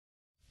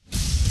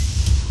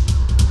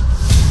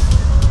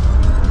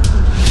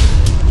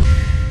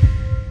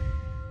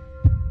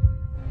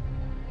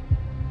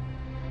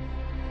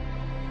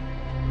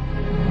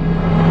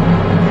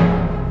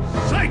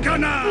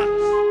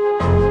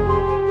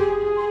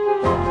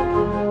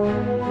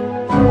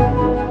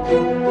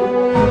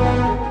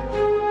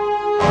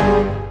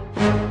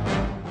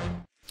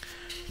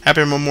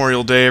Happy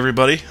Memorial Day,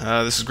 everybody.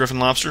 This is Griffin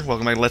Lobster.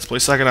 Welcome back to Let's Play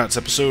Psychonauts,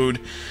 episode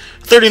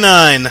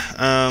 39.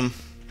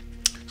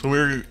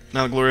 So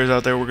now Gloria's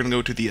out there, we're going to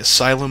go to the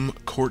asylum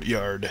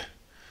courtyard.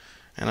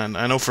 And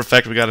I know for a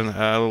fact we got a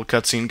little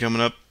cutscene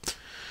coming up.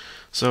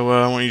 So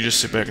I want you to just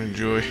sit back and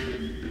enjoy.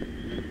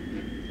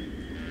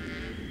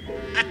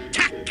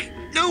 Attack!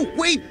 No,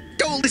 wait!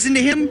 Don't listen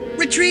to him!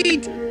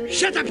 Retreat!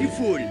 Shut up, you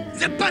fool!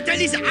 The battle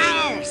is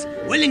ours!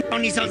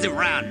 Wellington is on the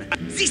run.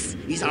 This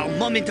is our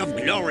moment of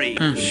glory.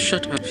 Oh,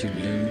 shut up, you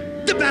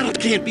loon. The battle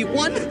can't be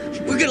won.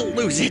 We're gonna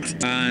lose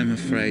it. I'm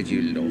afraid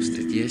you lost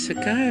it years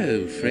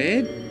ago,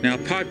 Fred. Now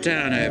pipe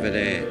down over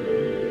there.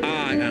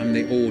 I am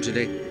the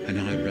orderly, and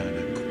I run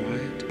a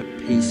quiet,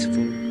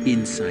 peaceful,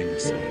 insane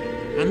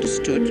asylum.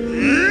 Understood?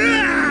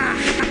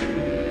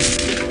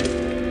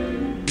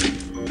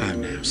 Oh,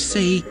 now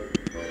see?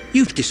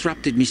 You've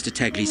disrupted Mr.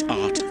 Tagley's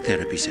art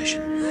therapy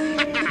session.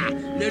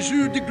 Le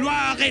jour de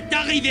gloire est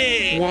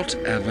arrivé!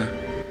 Whatever.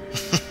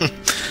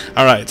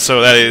 Alright,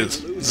 so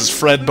this is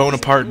Fred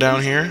Bonaparte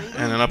down here,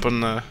 and then up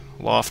on the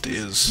loft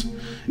is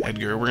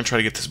Edgar. We're gonna try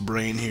to get this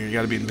brain here. You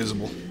gotta be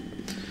invisible,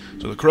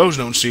 so the crows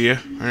don't see you,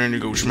 and then you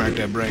go smack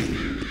that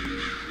brain.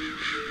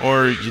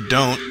 Or you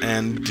don't,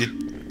 and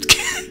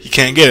you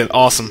can't get it.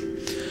 Awesome.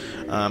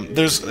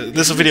 This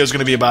video is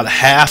gonna be about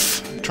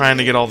half trying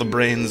to get all the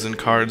brains and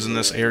cards in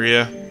this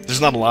area.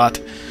 There's not a lot,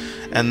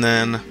 and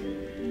then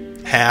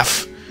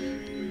half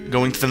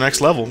going to the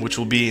next level, which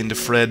will be into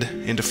Fred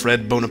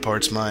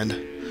Bonaparte's mind.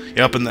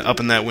 Yeah, up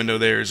in that window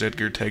there is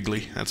Edgar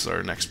Tagley. That's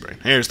our next brain.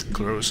 Here's the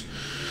crows.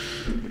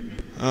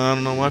 I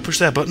don't know why I pushed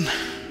that button.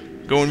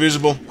 Go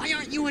invisible. Why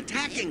aren't you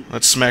attacking?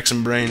 Let's smack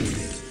some brain.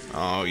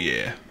 Oh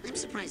yeah. I'm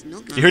surprised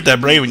no. You hurt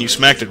that brain when you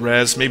smacked it,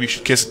 Raz. Maybe you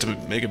should kiss it to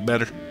make it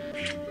better.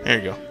 There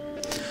you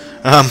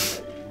go.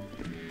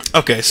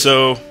 Okay,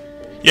 so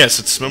yes,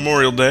 it's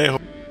Memorial Day.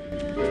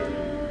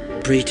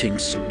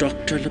 Greetings,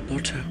 Dr.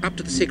 Loboto. Up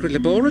to the secret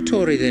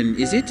laboratory, then,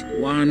 is it?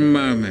 One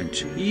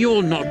moment.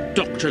 You're not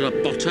Dr.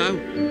 Loboto.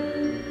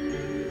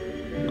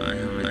 I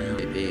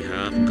may be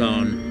half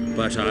gone,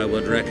 but I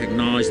would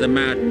recognize the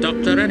mad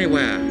doctor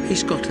anywhere.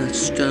 He's got a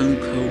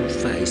stone-cold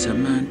face a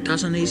man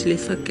doesn't easily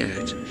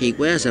forget. He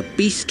wears a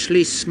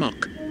beastly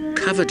smock,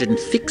 covered in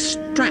thick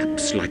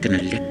straps like an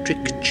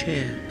electric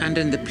chair. And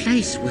in the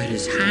place where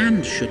his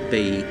hand should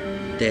be,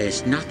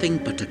 there's nothing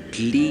but a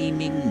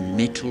gleaming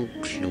metal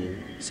claw.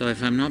 So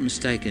if I'm not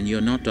mistaken, you're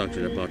not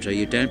Dr. Loboto,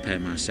 you don't pay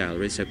my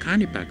salary, so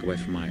kindly back away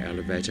from my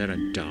elevator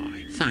and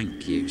die.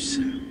 Thank you,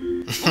 sir.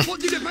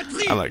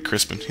 I like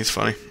Crispin, he's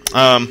funny.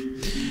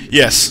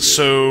 Yes,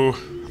 so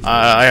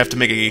I have to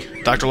make a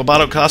Dr.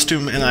 Loboto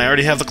costume, and I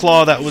already have the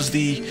claw. That was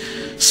the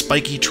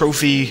spiky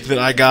trophy that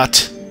I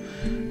got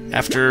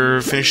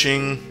after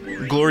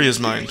finishing Gloria's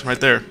Mind, right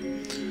there.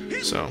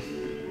 So,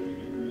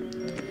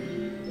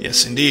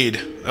 yes, indeed.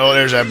 Oh,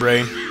 there's that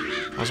brain.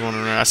 I was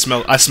wondering. I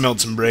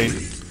smelled some brain.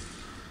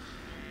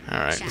 All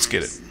right, let's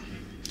get it.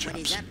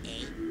 Chops.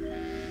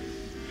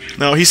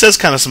 No, he says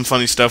kind of some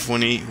funny stuff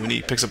when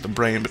he picks up the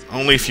brain, but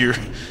only if you're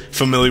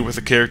familiar with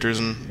the characters.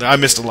 And I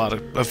missed a lot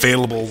of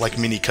available like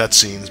mini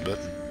cutscenes, but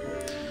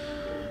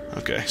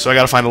okay. So I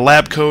got to find a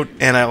lab coat,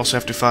 and I also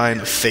have to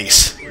find a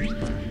face.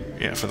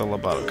 Yeah, for the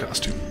Loboto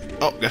costume.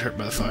 Oh, got hurt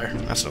by the fire.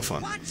 That's no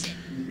fun.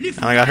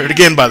 And I got hurt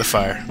again by the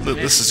fire.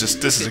 This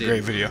is a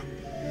great video.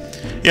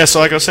 Yeah, so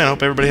like I was saying, I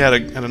hope everybody had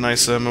a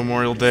nice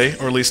Memorial Day,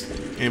 or at least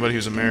anybody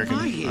who's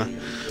American.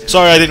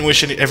 Sorry I didn't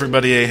wish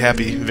everybody a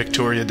happy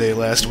Victoria Day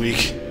last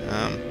week.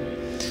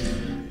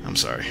 I'm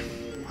sorry.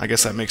 I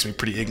guess that makes me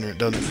pretty ignorant,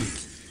 doesn't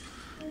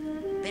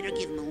it? Better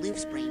give him a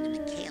loose brain to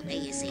McHale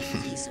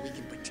ASAP so we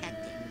can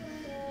protect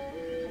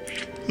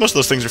him. Most of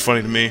those things are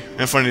funny to me,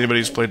 and funny to anybody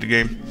who's played the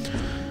game.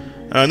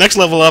 Next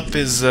level up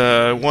is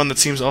one that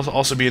seems to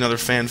also be another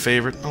fan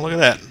favorite. Oh, look at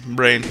that.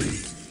 Brain.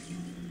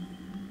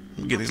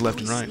 Get these left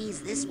and right.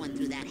 This one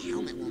through that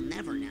helmet, we'll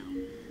never know.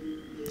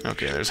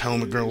 Okay, there's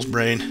Helmet Girl's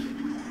brain.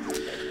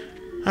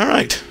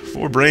 Alright,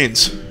 4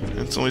 brains.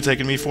 It's only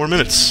taken me 4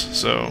 minutes,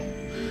 so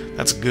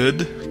that's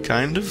good,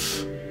 kind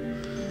of.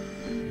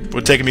 It would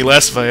have taken me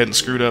less if I hadn't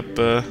screwed up,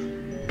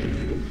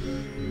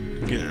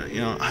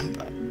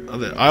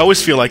 I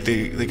always feel like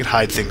they could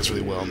hide things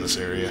really well in this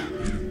area.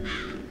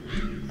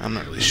 I'm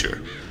not really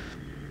sure.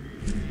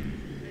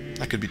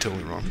 I could be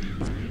totally wrong.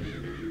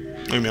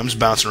 Look at me, I'm just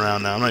bouncing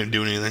around now. I'm not even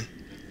doing anything.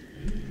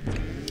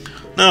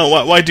 No,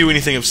 why do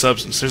anything of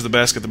substance? There's the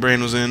basket the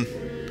brain was in.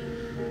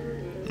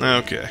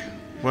 Okay.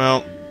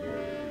 Well.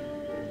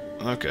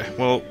 I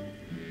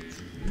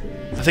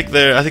think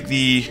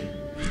the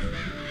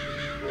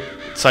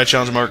side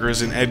challenge marker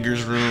is in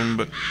Edgar's room,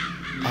 but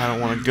I don't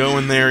want to go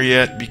in there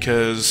yet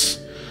because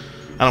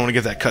I don't want to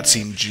get that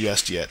cutscene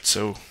just yet.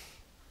 So,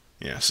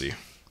 yeah, see.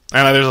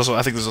 And I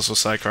think there's also a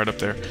side card up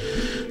there.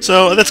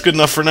 So that's good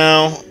enough for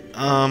now.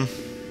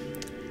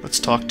 Let's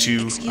talk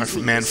to our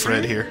man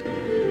Fred here.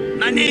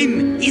 My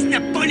name is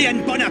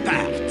Napoleon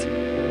Bonaparte.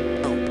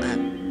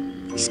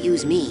 Oh,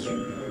 excuse me.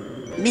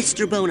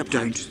 Mr. Bonaparte.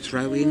 Don't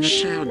throw in the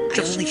towel,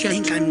 I only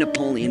think I'm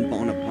Napoleon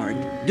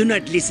Bonaparte. Do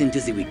not listen to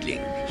the weakling.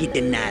 He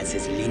denies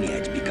his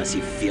lineage because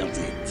he feels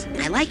it.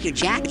 I like your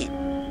jacket.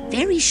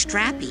 Very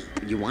strappy.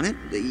 You want it?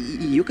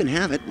 You can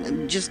have it.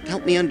 Just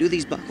help me undo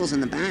these buckles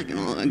in the back and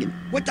all.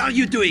 What are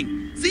you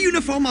doing? The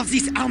uniform of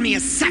this army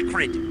is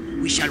sacred.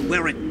 We shall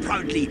wear it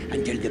proudly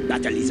until the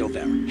battle is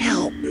over.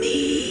 Help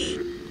me.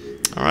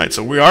 Alright,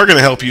 so we are going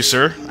to help you,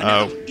 sir.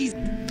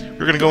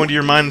 We're going to go into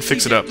your mind and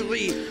fix it up.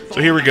 So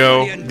here we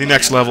go. The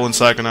next level in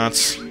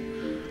Psychonauts.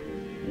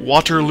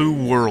 Waterloo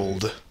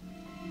World.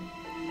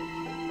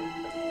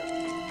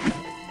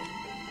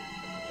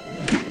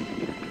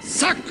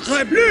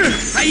 Sacre Bleu!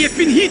 I have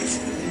been hit! Is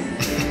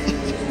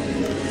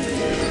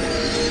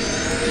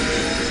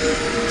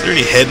there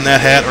any head in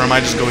that hat, or am I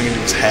just going into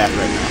his hat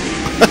right now?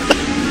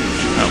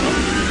 I don't know.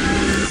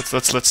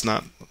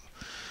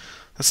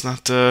 Let's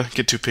not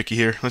get too picky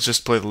here. Let's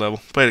just play the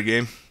level. Play the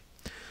game.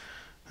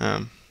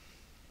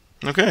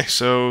 Okay,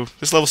 so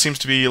this level seems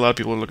to be, a lot of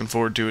people are looking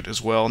forward to it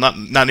as well. Not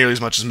nearly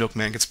as much as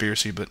Milkman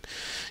Conspiracy, but,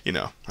 you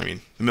know, I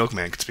mean, the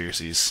Milkman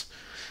Conspiracy is,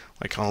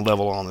 like, on a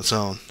level on its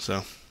own,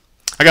 so.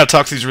 I gotta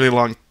talk to these really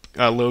long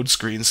load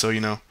screens, so, you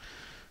know.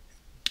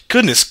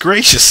 Goodness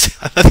gracious!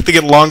 I think they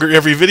get longer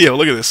every video.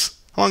 Look at this.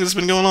 How long has this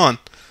been going on?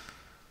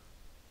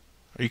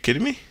 Are you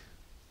kidding me?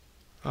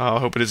 Oh, I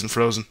hope it isn't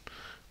frozen.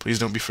 Please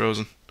don't be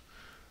frozen.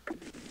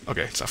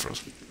 Okay, it's not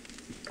frozen.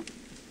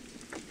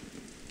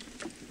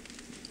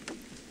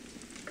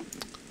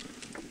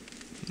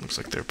 Looks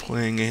like they're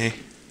playing a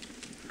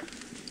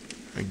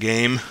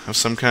game of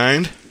some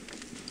kind.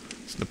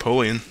 It's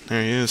Napoleon.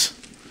 There he is.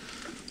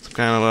 Some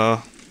kind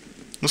of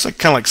looks like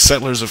kind of like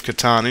Settlers of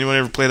Catan. Anyone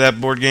ever play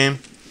that board game?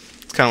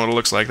 It's kind of what it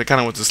looks like. That's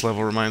kind of what this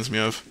level reminds me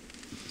of.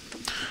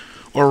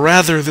 Or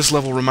rather, this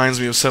level reminds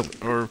me of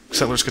Settlers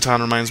Catan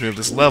reminds me of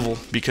this level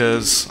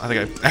because I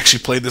think I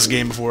actually played this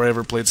game before I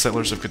ever played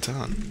Settlers of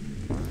Catan.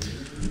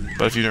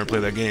 But if you've never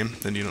played that game,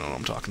 then you don't know what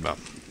I'm talking about.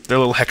 They're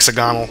little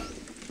hexagonal,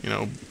 you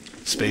know,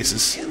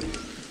 spaces.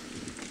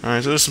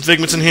 Alright, so there's some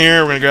figments in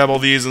here. We're gonna grab all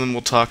these and then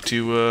we'll talk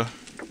to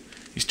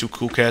these two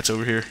cool cats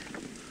over here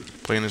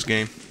playing this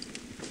game.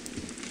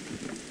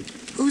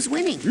 Who's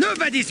winning?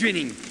 Nobody's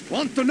winning.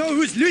 Want to know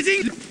who's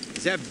losing?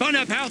 The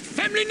Bonaparte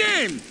family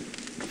name.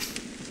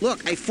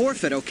 Look, I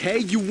forfeit, okay?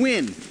 You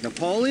win.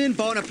 Napoleon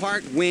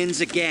Bonaparte wins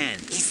again.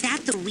 Is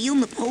that the real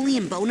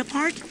Napoleon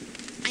Bonaparte?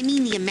 I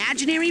mean the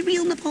imaginary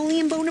real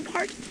Napoleon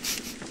Bonaparte?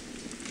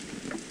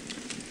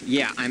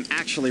 Yeah, I'm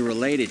actually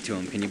related to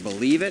him. Can you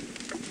believe it?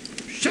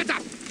 Shut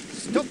up!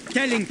 Stop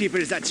telling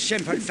people that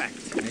shameful fact.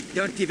 I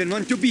don't even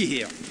want to be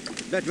here.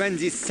 But when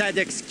this sad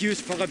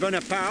excuse for a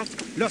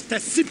Bonaparte lost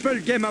a simple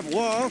game of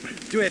war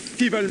to a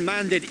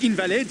feeble-minded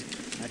invalid,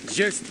 I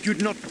just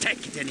could not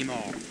take it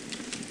anymore.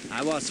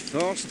 I was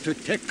forced to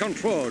take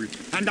control,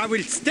 and I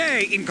will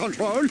stay in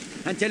control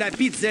until I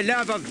beat the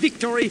love of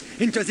victory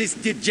into this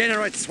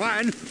degenerate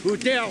swine who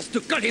dares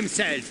to call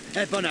himself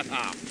a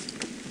Bonaparte.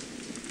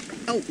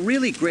 Oh,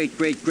 really,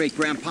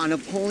 great-great-great-grandpa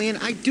Napoleon,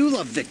 I do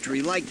love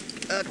victory, like,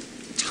 a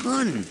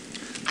ton.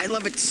 I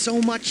love it so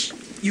much.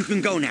 You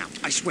can go now,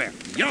 I swear.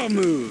 Your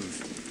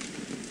move.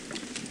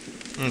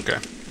 Okay.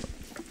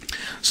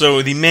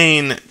 So the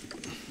main...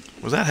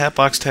 Was that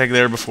Hatbox tag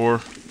there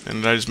before?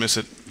 And did I just miss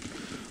it?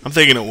 I'm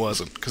thinking it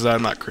wasn't, because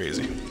I'm not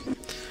crazy.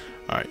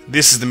 Alright,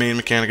 this is the main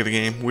mechanic of the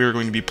game. We're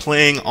going to be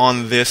playing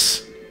on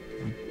this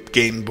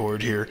game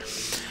board here.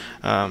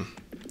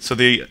 So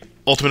the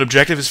ultimate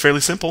objective is fairly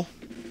simple.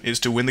 Is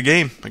to win the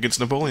game against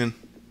Napoleon.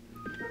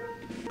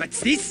 What's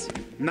this?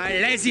 My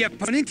lazy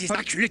opponent is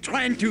actually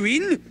trying to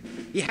win?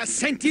 He has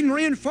sent in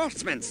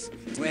reinforcements.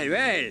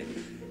 Well,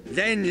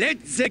 then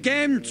let the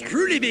game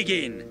truly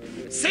begin.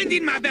 Send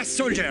in my best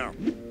soldier.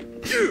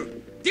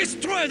 You,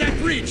 destroy that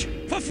bridge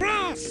for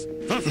France!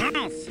 For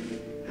France!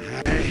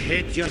 I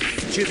hate your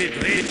stupid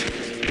bridge.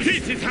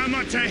 This is how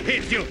much I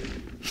hate you.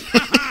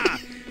 Ha!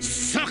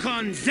 Suck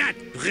on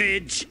that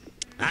bridge.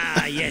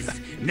 Ah, yes.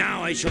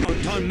 Now I shall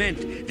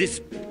torment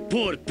this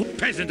poor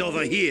peasant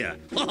over here.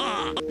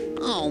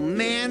 Oh,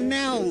 man,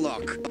 now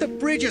look. The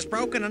bridge is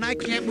broken and I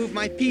can't move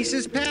my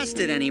pieces past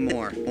it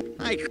anymore.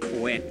 I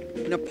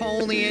quit.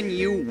 Napoleon,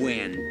 you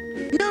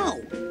win.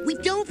 No, we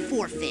don't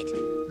forfeit.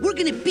 We're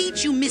gonna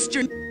beat you,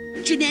 Mr.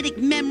 Genetic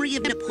Memory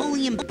of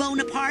Napoleon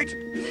Bonaparte.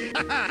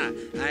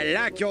 I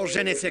like your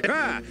je ne sais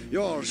quoi,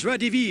 your joie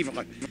de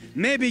vivre.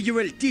 Maybe you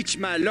will teach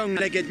my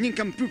long-legged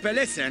nincompoop a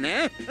lesson,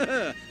 eh?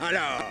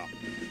 Alors...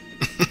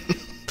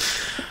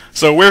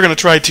 So we're going to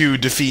try to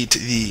defeat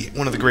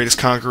one of the greatest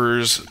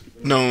conquerors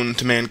known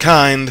to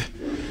mankind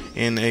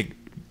in a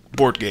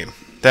board game.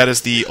 That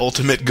is the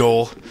ultimate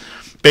goal.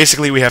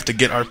 Basically, we have to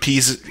get our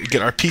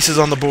pieces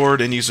on the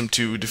board and use them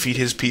to defeat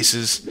his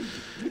pieces,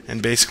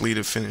 and basically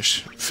to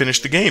finish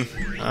the game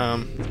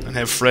and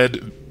have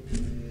Fred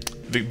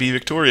be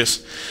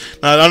victorious.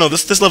 Now, I don't know.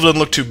 This level doesn't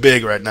look too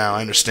big right now.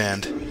 I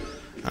understand.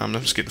 I'm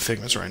just getting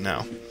figments right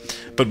now.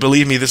 But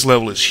believe me, this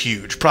level is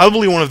huge.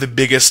 Probably one of the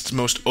biggest,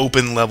 most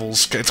open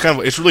levels.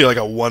 It's really like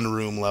a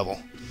one-room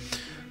level.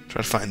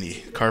 Try to find the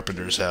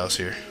carpenter's house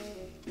here.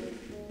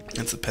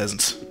 That's the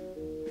peasants.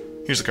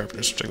 Here's the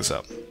carpenters. Check this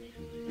out.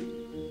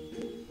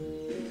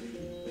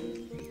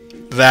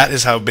 That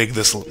is how big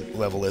this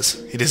level is.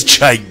 It is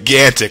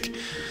gigantic.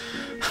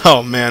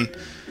 Oh man,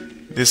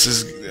 this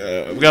is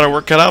we've got our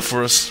work cut out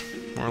for us,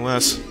 more or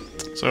less.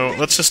 So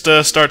let's just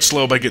start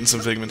slow by getting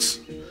some figments.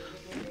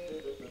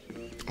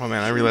 Oh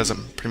man, I realize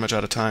I'm pretty much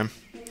out of time.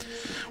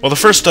 Well, the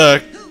first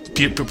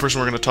person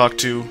we're going to talk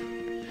to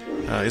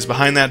is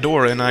behind that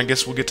door, and I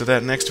guess we'll get to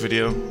that next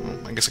video.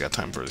 Well, I guess I got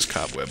time for this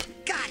cobweb.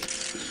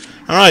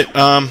 Alright,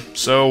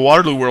 so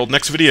Waterloo World,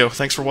 next video.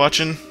 Thanks for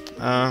watching.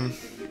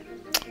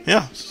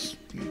 Yeah,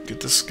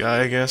 get this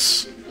guy, I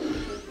guess.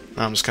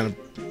 I'm just kind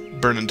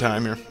of burning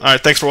time here.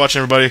 Alright, thanks for watching,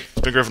 everybody.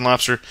 It's been Griffin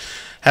Lobster.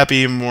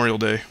 Happy Memorial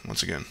Day,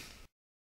 once again.